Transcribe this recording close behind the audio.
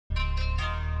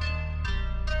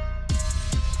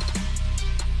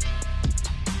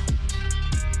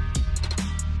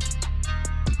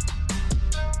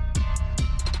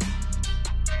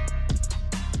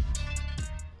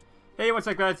Hey, what's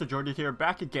up guys, TheJordude here,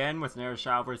 back again with another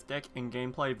Shadowverse deck and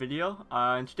gameplay video.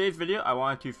 In today's video, I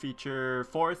wanted to feature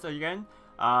Forest again.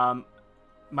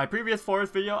 My previous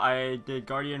Forest video, I did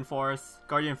Guardian Forest.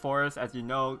 Guardian Forest, as you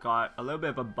know, got a little bit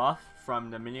of a buff from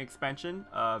the mini expansion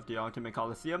of the Ultimate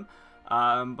Colosseum.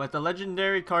 But the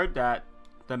legendary card that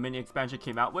the mini expansion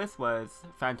came out with was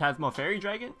Phantasmal Fairy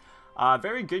Dragon.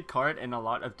 Very good card in a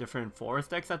lot of different Forest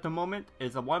decks at the moment.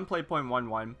 It's a 1 play point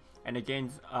 1/1. And it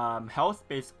gains health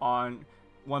based on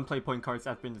 1 play point cards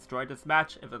that's been destroyed this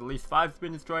match. If at least 5 has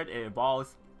been destroyed, it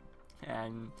evolves.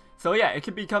 And so yeah, it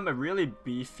can become a really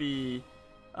beefy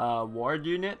ward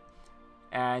unit.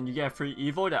 And you get free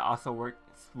evo that also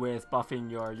works with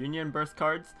buffing your Union Burst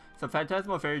cards. So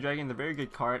Phantasmal Fairy Dragon is a very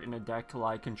good card in a deck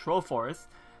like Control Forest.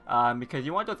 Because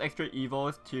you want those extra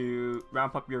evos to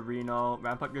ramp up your Reno,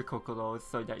 ramp up your Kokolos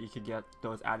so that you can get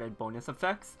those added bonus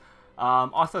effects.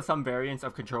 Also, some variants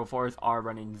of Control Force are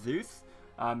running Zeus,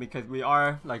 because we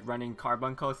are like running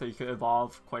Carbuncle, so you could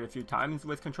evolve quite a few times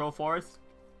with Control Force.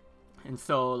 And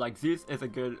so like Zeus is a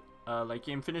good late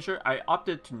game finisher. I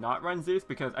opted to not run Zeus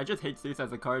because I just hate Zeus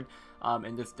as a card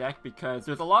in this deck, because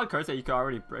there's a lot of cards that you could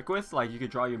already brick with. Like you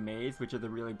could draw your Maze, which is a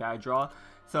really bad draw.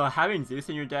 So having Zeus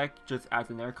in your deck just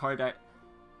adds an air card that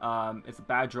it's a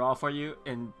bad draw for you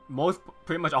in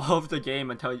pretty much all of the game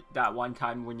until that one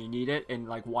time when you need it in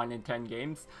like 1 in 10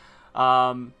 games.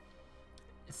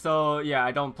 So yeah,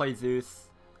 I don't play Zeus,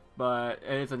 but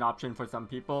it is an option for some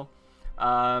people.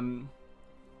 So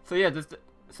yeah,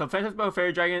 so Phantasmal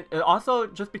Fairy Dragon, it also,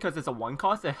 just because it's a 1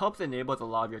 cost, it helps enables a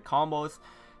lot of your combos.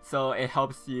 So it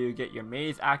helps you get your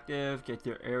Maze active, get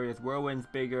your Area's Whirlwinds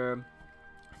bigger.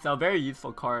 So a very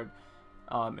useful card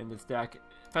in this deck.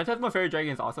 Phantasmal Fairy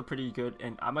Dragon is also pretty good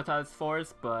in Amata's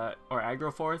Force, or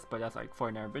Aggro Force, but that's like for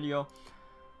another video.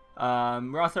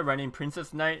 We're also running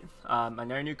Princess Knight,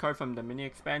 another new card from the mini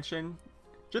expansion.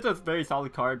 Just a very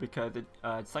solid card because it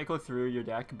cycles through your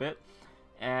deck a bit,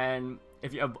 and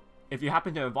if you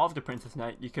happen to evolve the Princess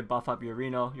Knight, you could buff up your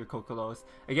Reno, your Kokolos.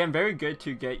 Again, very good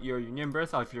to get your Union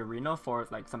Burst off your Reno for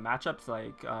like some matchups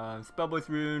like Spellbook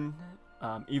Rune,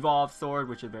 Evolve Sword,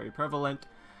 which is very prevalent.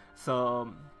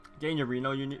 So getting your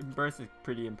Reno Union Burst is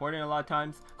pretty important a lot of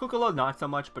times. Kokolo not so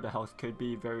much, but the health could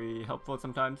be very helpful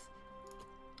sometimes.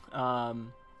 So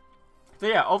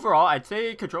yeah, overall, I'd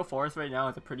say Control Forest right now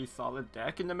is a pretty solid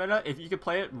deck in the meta. If you can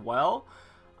play it well,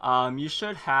 you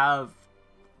should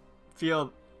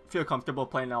feel comfortable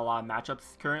playing in a lot of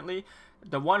matchups currently.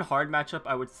 The one hard matchup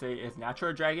I would say is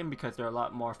Natural Dragon, because they're a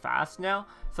lot more fast now.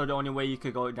 So the only way you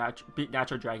could go beat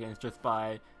Natural Dragon is just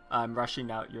by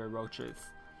rushing out your Roaches.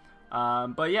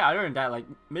 But yeah, other than that, like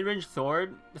mid-range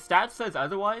sword, the stats says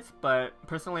otherwise, but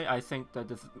personally I think that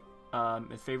this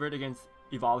is favored against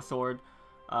Evolve Sword,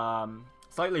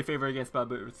 slightly favored against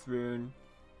Spellbook Rune,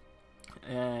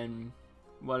 and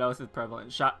what else is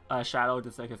prevalent? Shadow,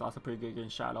 this deck is also pretty good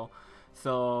against Shadow.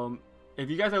 So if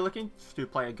you guys are looking to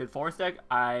play a good Forest deck,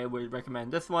 I would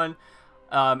recommend this one.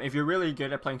 If you're really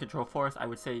good at playing Control Forest, I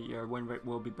would say your win rate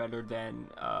will be better than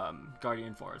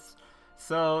Guardian Forest.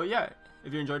 So yeah,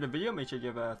 if you enjoyed the video, make sure you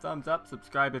give a thumbs up,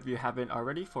 subscribe if you haven't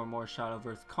already for more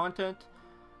Shadowverse content,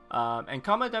 and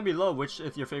comment down below which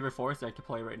is your favorite Forest deck to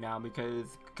play right now,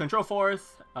 because Control Forest,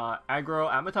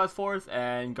 Aggro Amata's Force,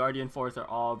 and Guardian Force are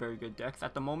all very good decks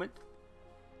at the moment.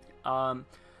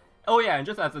 Oh yeah, and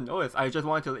just as a notice, I just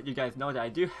wanted to let you guys know that I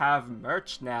do have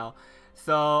merch now.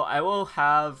 So I will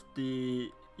have you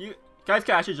guys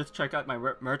can actually just check out my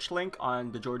merch link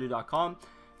on TheJordude.com.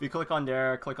 If you click on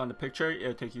there, click on the picture,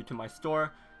 it'll take you to my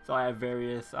store. So I have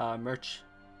various merch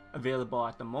available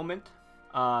at the moment.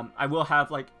 I will have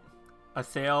like a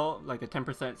sale, like a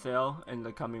 10% sale in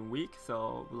the coming week,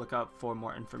 so look out for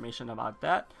more information about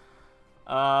that.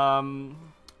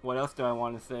 What else do I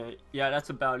want to say? Yeah, that's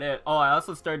about it. Oh, I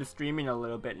also started streaming a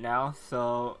little bit now.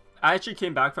 So I actually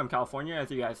came back from California,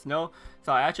 as you guys know.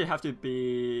 So I actually have to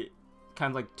be kind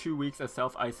of like 2 weeks of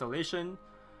self-isolation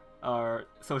or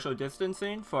social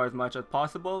distancing for as much as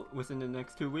possible within the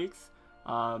next 2 weeks.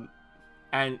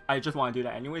 And I just want to do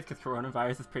that anyways, because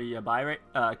coronavirus is pretty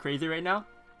crazy right now.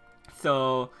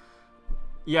 So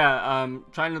yeah,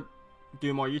 trying to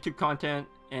do more YouTube content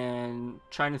and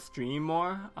trying to stream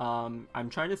more. I'm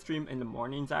trying to stream in the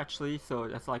mornings actually, so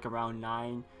that's like around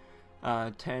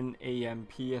 10 a.m.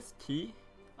 PST.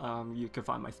 You can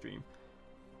find my stream,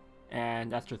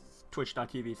 and that's just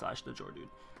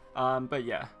twitch.tv/TheJordude. But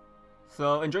yeah,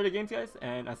 so enjoy the games guys,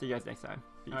 and I'll see you guys next time.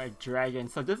 Alright, Dragon.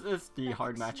 So this is the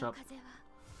hard matchup.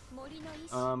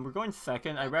 We're going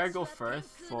second. I'd rather go first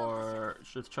for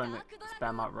just trying to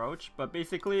spam out Roach, but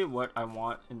basically what I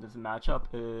want in this matchup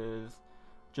is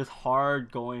just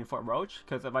hard going for Roach,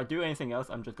 because if I do anything else,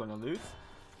 I'm just going to lose.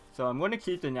 So I'm going to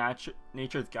keep the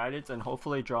Nature's Guidance and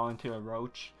hopefully draw into a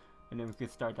Roach, and then we can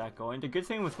start that going. The good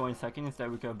thing with going second is that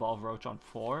we can evolve Roach on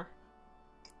 4.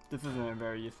 This isn't a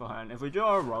very useful hand. If we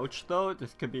draw a Roach though,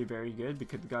 this could be very good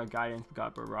because we got Guidance, we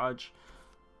got Barrage.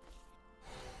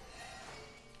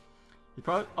 He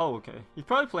probably, oh okay, he's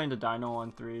probably playing the Dino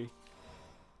on 3.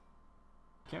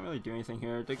 Can't really do anything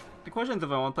here. The question is if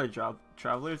I want to play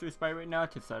Traveler's Respite right now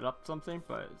to set up something,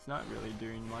 but it's not really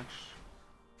doing much.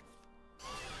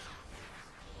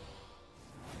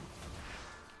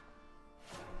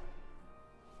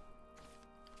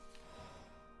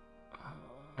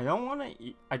 I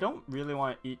don't really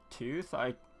want to eat 2, so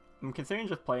I'm considering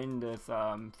just playing this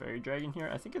Fairy Dragon here.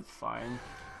 I think it's fine.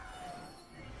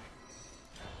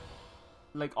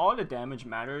 Like, all the damage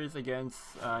matters against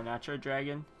Natural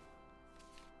Dragon.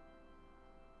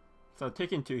 So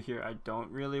taking 2 here, I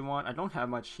don't really want. I don't have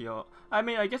much heal. I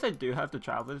mean, I guess I do have the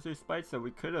Traveler's Respite, so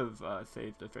we could have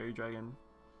saved the Fairy Dragon.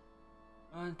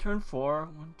 Turn 4,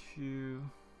 1, 2.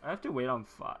 I have to wait on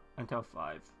until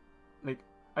 5. Like,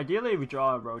 ideally, we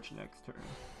draw a Roach next turn.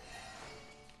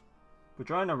 But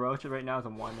drawing a Roach right now is a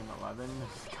 1 in 11.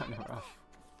 It's kind of rough.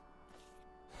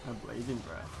 A Blazing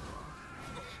Breath.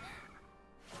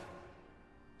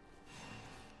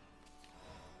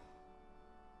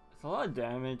 It's a lot of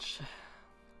damage.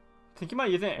 Thinking about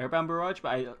using Airbound Barrage,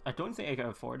 but I don't think I can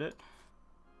afford it.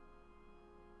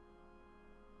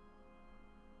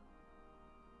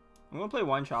 I'm gonna play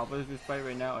 1 Traveler's Respite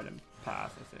right now and then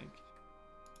pass, I think.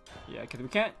 Yeah, because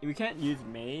we can't use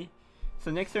May. So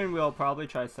next turn we'll probably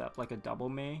try to set up like a double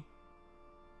May.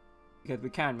 Because we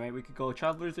can, right? We could go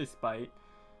Traveler's Respite,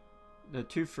 the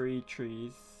 2 free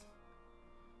trees.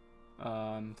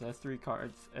 So that's 3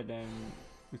 cards, and then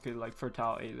we could like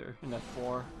Fertile Aether, and that's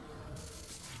 4.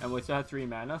 And we still have 3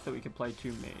 mana, so we can play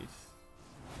 2 Mays.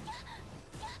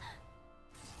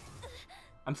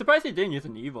 I'm surprised he didn't use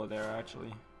an Evo there,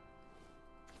 actually.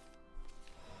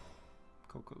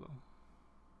 Kokolo.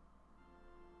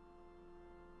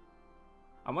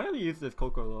 I wanted to use this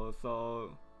Kokolo,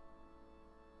 so...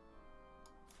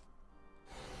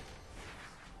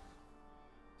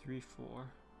 Three, 4.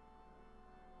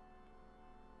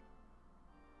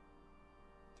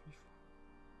 3, 4.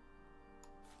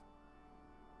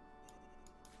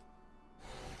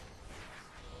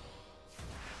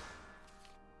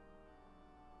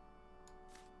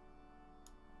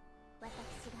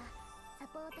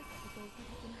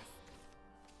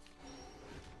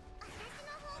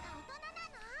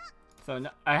 So no,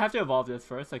 I have to evolve this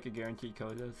first so I could guarantee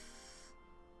Kodas.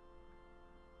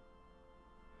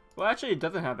 Well, actually, it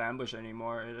doesn't have ambush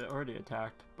anymore. It already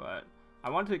attacked, but I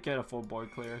wanted to get a full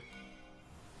board clear.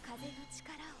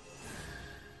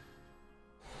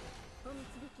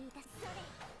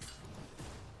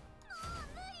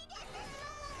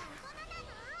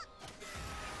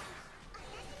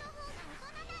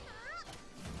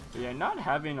 But yeah, not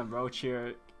having a Roach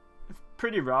here is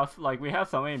pretty rough. Like, we have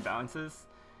so many bounces.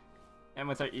 And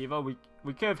with our Evo,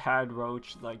 we could have had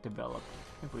Roach like developed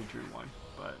if we drew 1,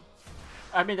 but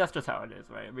I mean that's just how it is,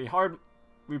 right?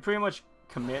 We pretty much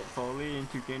commit fully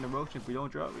into getting the Roach. If we don't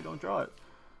draw it, we don't draw it.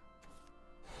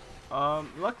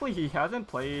 Luckily he hasn't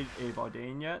played a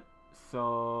Valdane yet,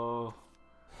 so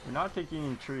we're not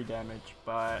taking tree damage.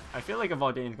 But I feel like a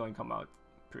Valdane is going to come out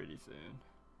pretty soon,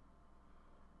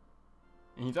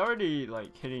 and he's already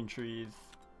like hitting trees.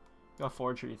 Got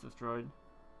 4 trees destroyed.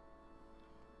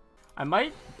 I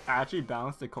might actually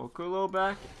bounce the Kokolo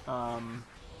back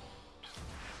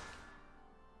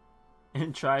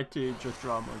and try to just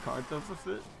draw more cards off of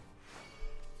it.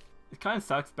 It kind of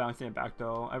sucks bouncing it back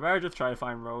though. I'd rather just try to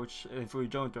find Roach. If we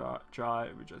don't draw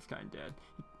it, we're just kind of dead.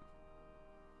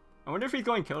 I wonder if he's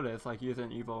going to kill this, like use an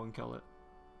Evo and kill it.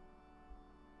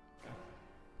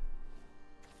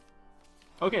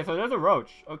 Okay, so there's a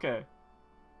Roach. Okay.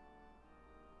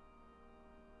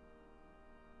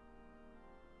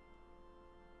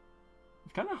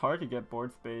 It's kind of hard to get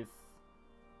board space.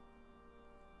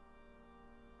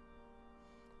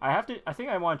 I think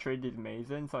I want to trade these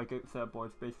Maze in so I could set up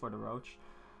board space for the Roach.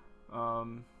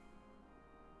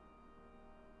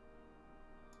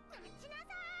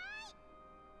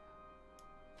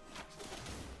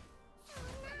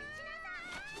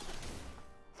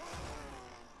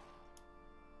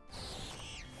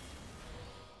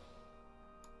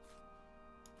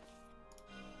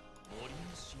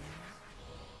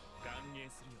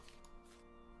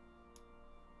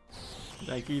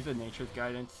 Like use a Nature's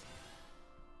Guidance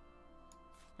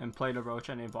and play the Roach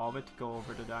and evolve it to go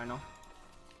over the Dino.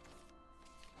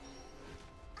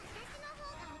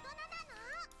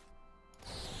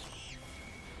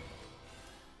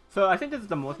 So I think this is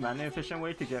the most mana efficient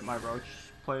way to get my Roach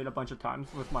played a bunch of times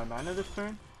with my mana this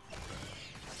turn.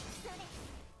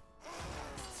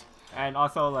 And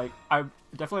also, like, I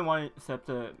definitely want to set up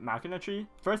the Machina tree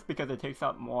first because it takes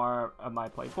up more of my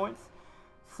play points.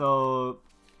 So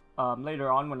later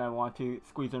on when I want to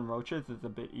squeeze in Roaches, it's a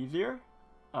bit easier.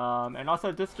 And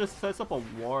also this just sets up a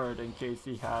ward in case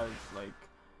he has like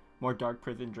more Dark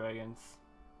Prison Dragons.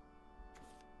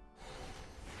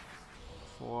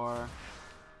 4,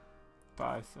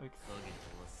 5, 6.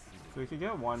 So we could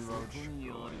get one Roach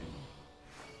going.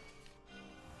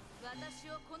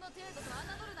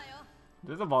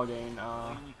 There's a Valdane.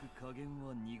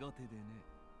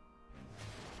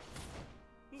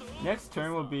 Next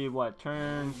turn will be what?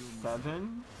 Turn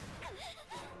 7?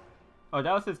 Oh,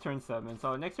 that was his turn 7.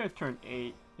 So next turn is turn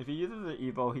 8. If he uses the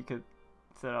Evo, he could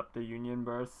set up the Union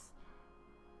Burst.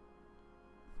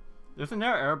 There's an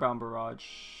Airbound Barrage.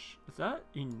 Is that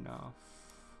enough?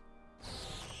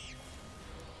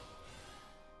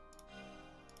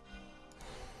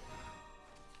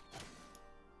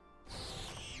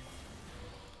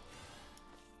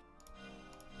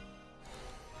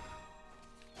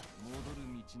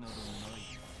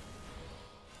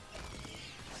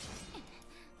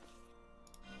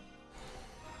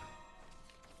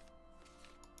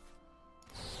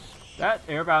 That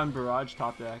Airbound Barrage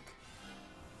top deck.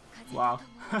 Wow.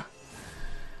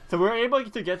 So we're able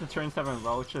to get to turn 7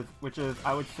 Roach, which is,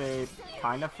 I would say,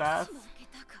 kind of fast.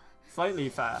 Slightly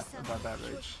fast, above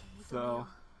average. So,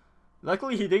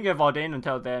 luckily he didn't get Valdane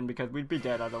until then because we'd be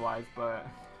dead otherwise, but...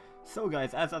 So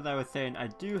guys, as I was saying, I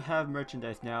do have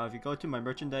merchandise now. If you go to my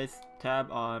merchandise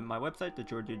tab on my website,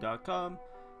 TheJordude.com,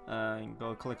 and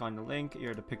go click on the link,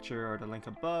 either the picture or the link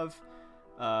above,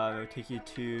 it'll take you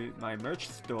to my merch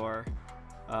store.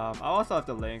 I'll also have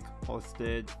the link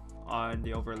posted on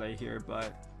the overlay here,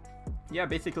 but yeah,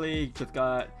 basically just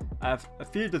I have a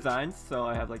few designs. So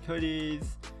I have like hoodies,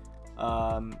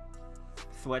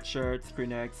 sweatshirts, crew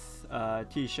necks,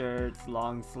 t-shirts,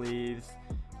 long sleeves,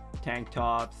 tank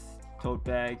tops, tote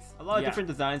bags, a lot of different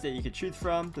designs that you could choose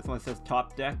from. This one says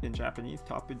top deck in Japanese,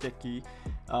 top deki.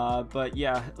 But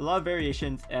yeah, a lot of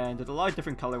variations, and there's a lot of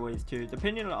different colorways too,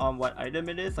 depending on what item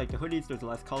it is. Like the hoodies, there's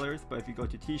less colors, but if you go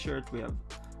to t-shirts,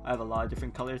 I have a lot of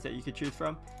different colors that you could choose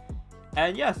from.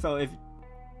 And yeah, so if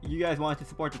you guys want to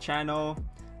support the channel,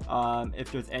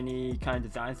 if there's any kind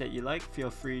of designs that you like,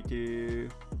 feel free to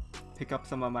pick up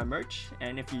some of my merch,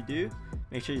 and if you do,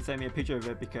 make sure you send me a picture of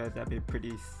it because that'd be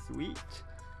pretty sweet.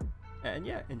 And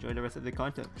yeah, enjoy the rest of the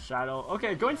content. Shadow.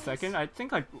 Okay, going second. I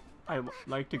think I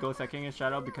like to go second in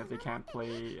Shadow because they can't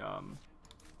play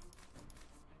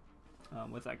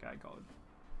what's that guy called?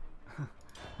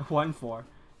 1/4.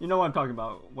 You know what I'm talking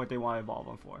about, what they want to evolve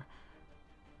on for.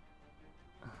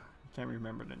 Can't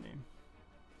remember the name.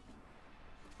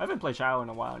 I haven't played Shadow in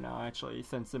a while now, actually,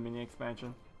 since the mini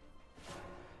expansion.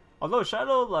 Although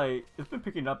Shadow, like, it's been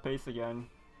picking up pace again.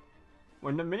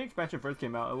 When the mini expansion first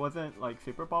came out, it wasn't like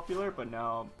super popular, but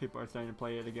now people are starting to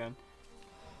play it again.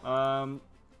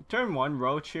 Turn 1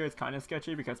 Roach here is kind of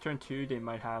sketchy because turn 2 they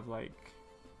might have like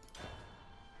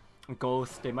a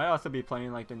Ghost. They might also be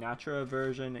playing like the Natura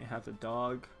version. It has a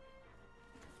dog.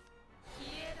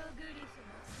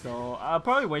 So I'll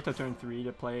probably wait till turn 3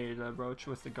 to play the Roach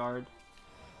with the guard.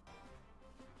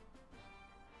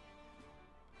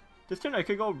 This turn I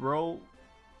could go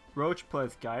Roach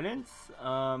plus Guidance.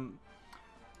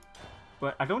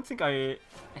 But I don't think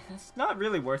it's not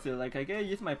really worth it. Like, I gotta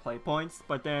use my play points,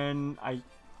 but then I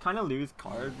kind of lose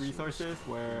card resources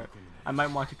where I might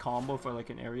want to combo for like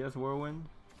an Area's Whirlwind.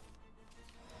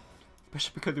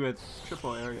 Especially because we have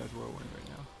triple Area's Whirlwind right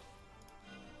now.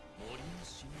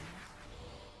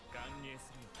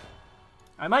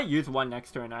 I might use one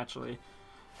next turn actually.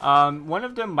 One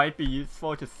of them might be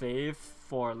useful to save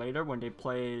for later when they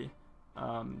play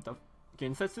the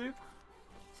Gensetsu.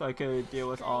 So I could deal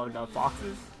with all the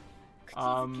foxes.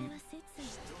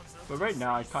 But right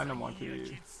now I kind of want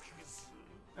to...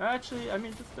 Actually, I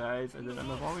mean this dies and then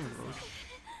I'm evolving Roach.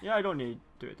 Yeah, I don't need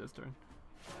to do it this turn.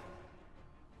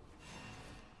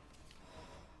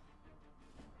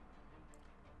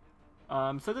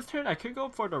 So this turn I could go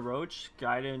for the Roach,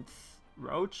 Guidance,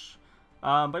 Roach.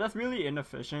 But that's really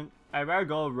inefficient. I'd rather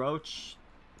go Roach,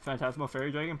 Phantasmal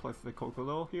Fairy Dragon plus the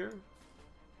Kokolo here.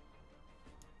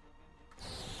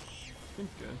 Seems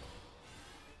good.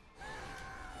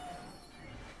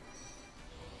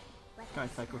 Kind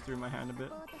of cycle through my hand a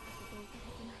bit.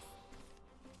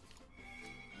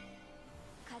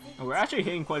 Oh, we're actually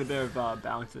hitting quite a bit of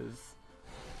bounces.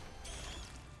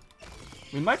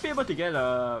 We might be able to get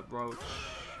a Roach.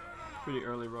 Pretty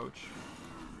early Roach.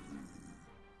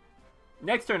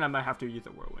 Next turn I might have to use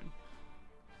a Whirlwind.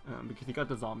 Because he got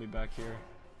the zombie back here.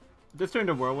 This turn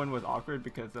the Whirlwind was awkward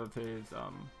because of his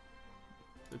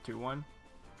the 2-1.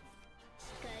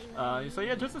 So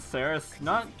yeah, just a Ceres,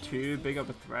 not too big of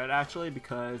a threat actually,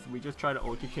 because we just try to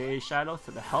OTK Shadow,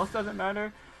 so the health doesn't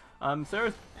matter.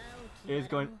 Ceres is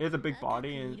a big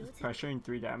body and is pressuring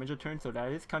 3 damage a turn, so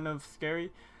that is kind of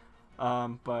scary.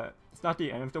 But it's not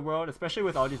the end of the world, especially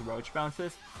with all these Roach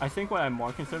bounces. I think what I'm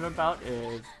more concerned about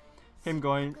is him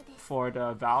going for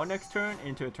the Vow next turn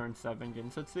into a turn 7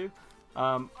 Gensetsu.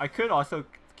 I could also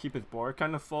keep his board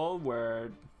kind of full,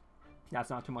 where that's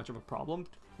not too much of a problem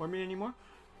for me anymore.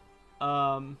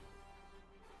 But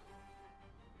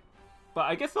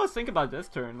I guess let's think about this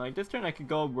turn. Like this turn I could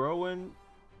go Whirlwind,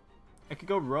 I could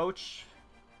go Roach,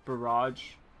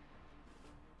 Barrage,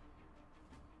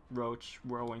 Roach,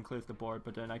 Whirlwind clears the board,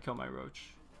 but then I kill my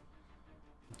Roach.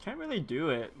 Can't really do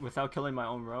it without killing my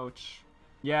own Roach.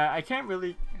 Yeah, I can't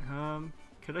really,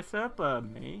 could I set up a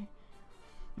Mei?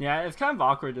 Yeah, it's kind of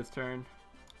awkward this turn.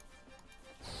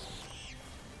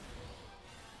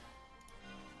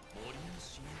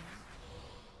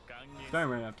 If I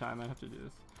run out of time, I have to do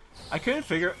this. I couldn't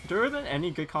figure, there isn't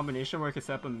any good combination where I could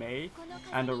set up a Mei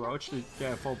and a Roach to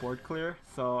get a full board clear,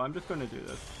 so I'm just gonna do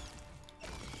this.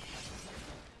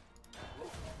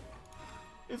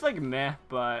 It's like meh,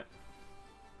 but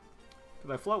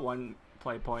because I float 1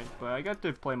 play point, but I got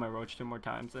to play my Roach 2 more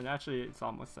times, and actually it's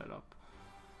almost set up.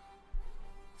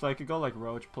 So I could go like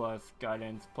Roach plus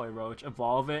Guidance, play Roach,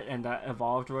 evolve it, and that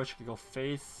evolved Roach could go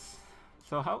face.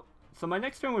 So my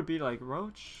next turn would be like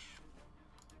Roach,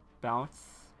 bounce,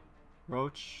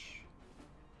 Roach,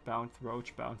 bounce,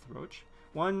 Roach, bounce, Roach.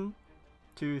 1,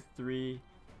 2, 3,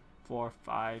 4,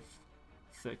 5,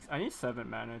 6. I need 7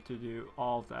 mana to do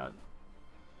all of that.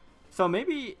 So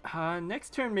maybe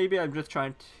next turn maybe I'm just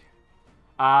trying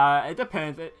to it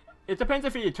depends. It depends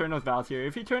if he Eternal Vows here.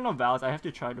 If he Eternal Vows, I have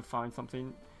to try to find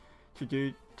something to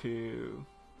do to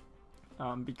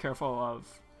be careful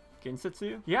of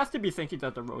Gensetsu. He has to be thinking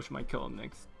that the Roach might kill him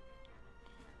next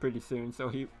pretty soon,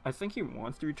 so I think he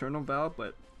wants to Eternal Vow,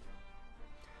 but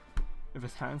if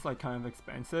his hand's like kind of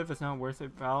expensive, it's not worth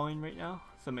it vowing right now.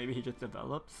 So maybe he just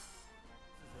develops.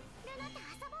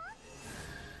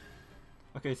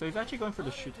 Okay, so he's actually going for the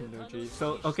Shutenoji.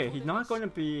 So, okay, he's not going to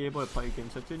be able to play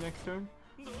Gensetsu next turn.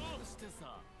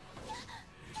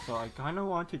 So I kind of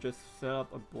want to just set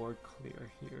up a board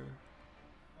clear here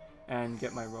and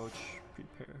get my Roach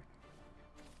prepared.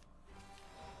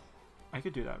 I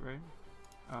could do that, right?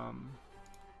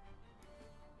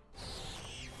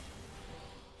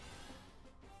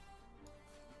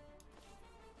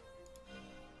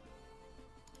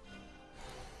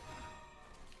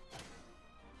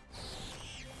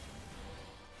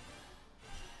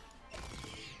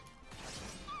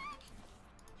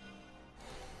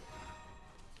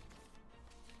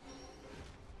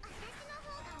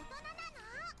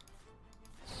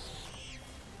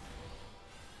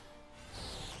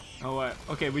 Oh what?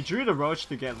 Okay, we drew the Roach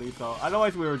to get lethal.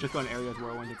 Otherwise, we were just going areas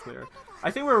where I wanted to clear. I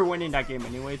think we were winning that game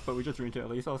anyways, but we just drew into a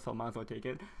lethal, so might as well take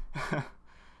it.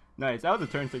 Nice, that was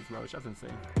a turn 6 Roach. That's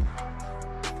insane.